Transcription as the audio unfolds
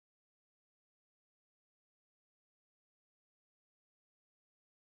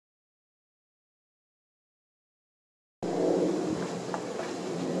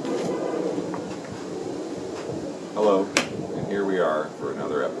Hello, and here we are for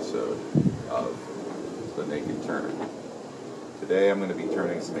another episode of The Naked Turner. Today I'm going to be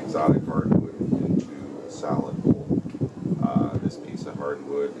turning some exotic hardwood into a salad bowl. This piece of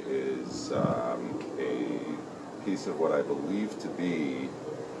hardwood is a piece of what I believe to be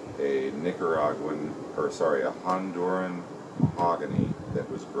a Honduran mahogany that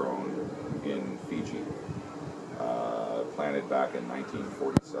was grown in Fiji, planted back in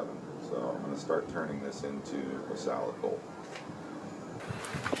 1947. So I'm going to start turning this into a salad bowl.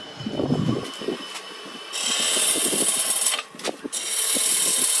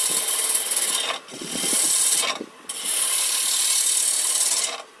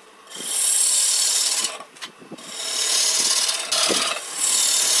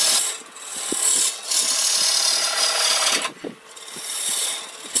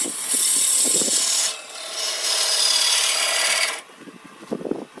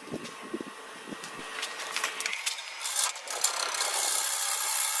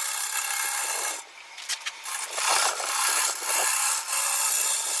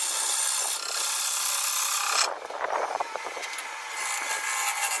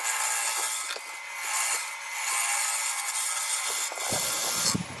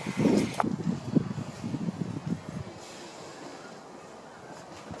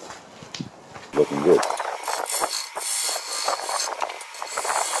 Looking good.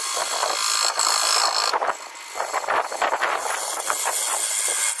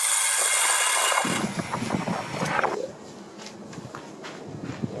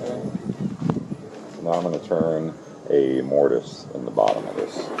 So now I'm going to turn a mortise in the bottom of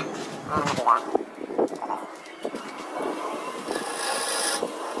this.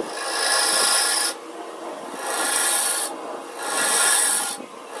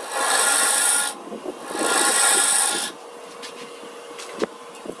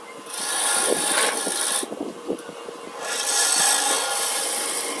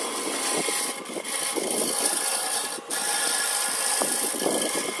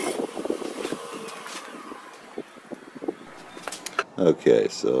 Okay,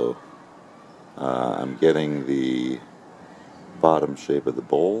 so I'm getting the bottom shape of the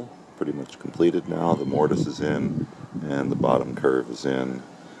bowl pretty much completed now. The mortise is in, and the bottom curve is in.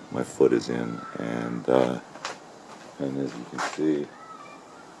 My foot is in, and as you can see,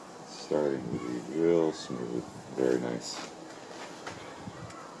 it's starting to be real smooth. Very nice.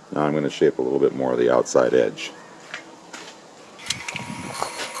 Now I'm going to shape a little bit more of the outside edge.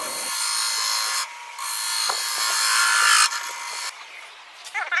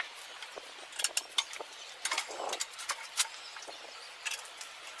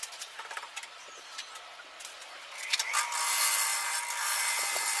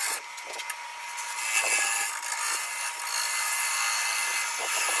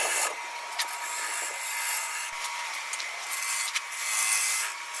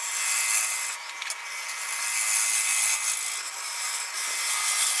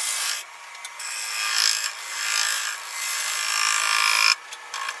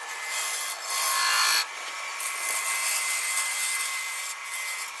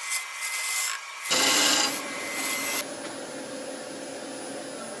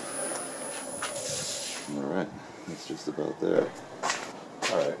 Alright, that's just about there.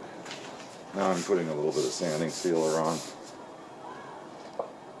 Alright, now I'm putting a little bit of sanding sealer on,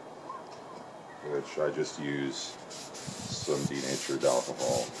 which I just use some denatured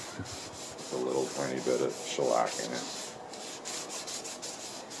alcohol with a little tiny bit of shellac in it.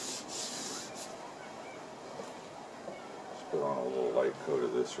 Just put on a little light coat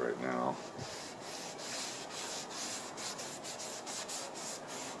of this right now.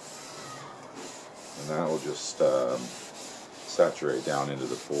 And that will just saturate down into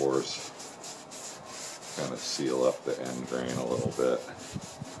the pores, kind of seal up the end grain a little bit.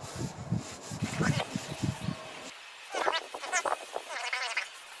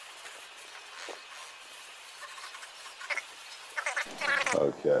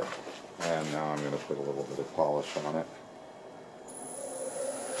 Okay, and now I'm going to put a little bit of polish on it.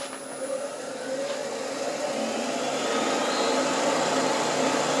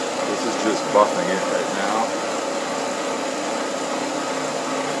 This is just buffing it right now.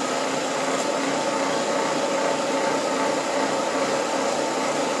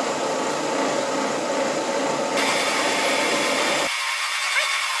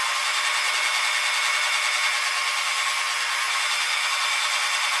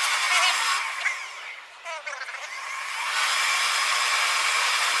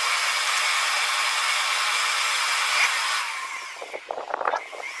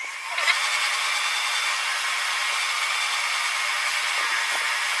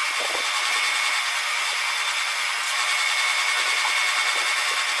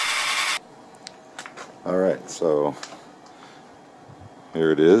 Alright, so here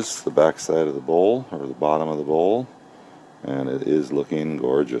it is, the back side of the bowl, or the bottom of the bowl, and it is looking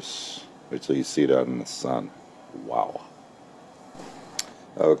gorgeous. Wait till you see it out in the sun. Wow.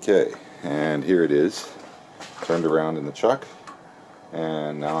 Okay, and here it is, turned around in the chuck,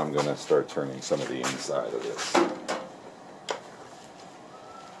 and now I'm going to start turning some of the inside of this.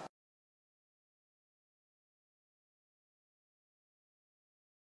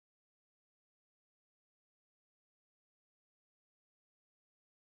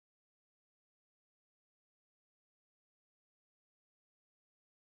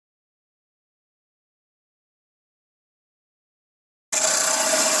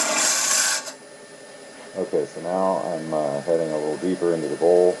 Okay, so now I'm heading a little deeper into the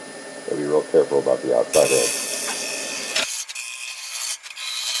bowl. Gotta be real careful about the outside edge.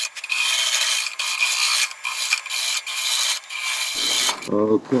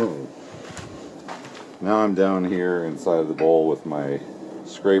 Okay. Now I'm down here inside of the bowl with my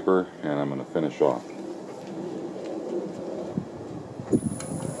scraper, and I'm going to finish off.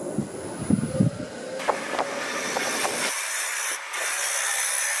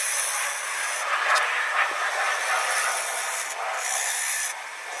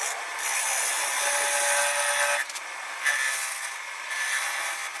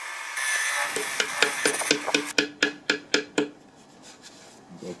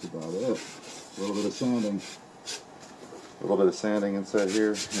 That's about it. A little bit of sanding. A little bit of sanding inside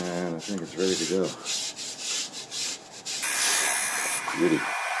here, and I think it's ready to go. Beauty.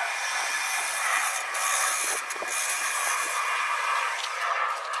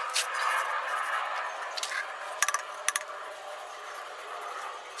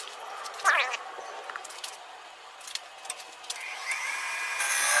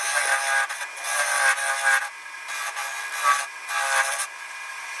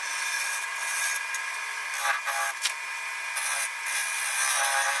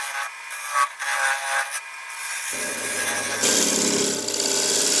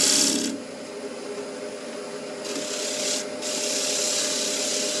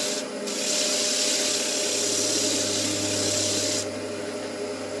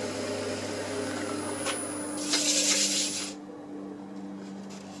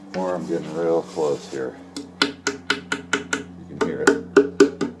 Or I'm getting real close here. You can hear it.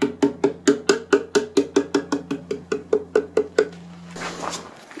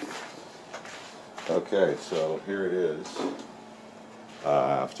 Okay, so here it is.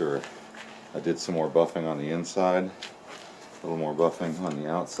 After I did some more buffing on the inside, a little more buffing on the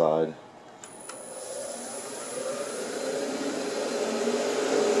outside.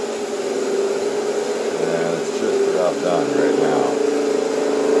 And it's just about done right now.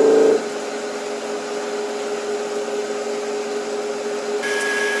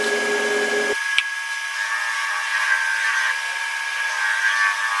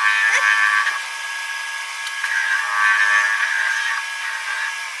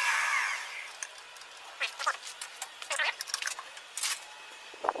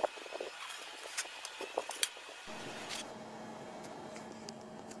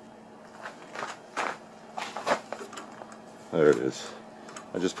 There it is.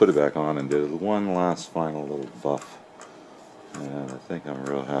 I just put it back on and did one last final little buff. And I think I'm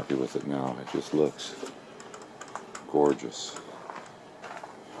real happy with it now. It just looks gorgeous.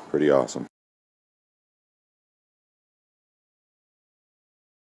 Pretty awesome.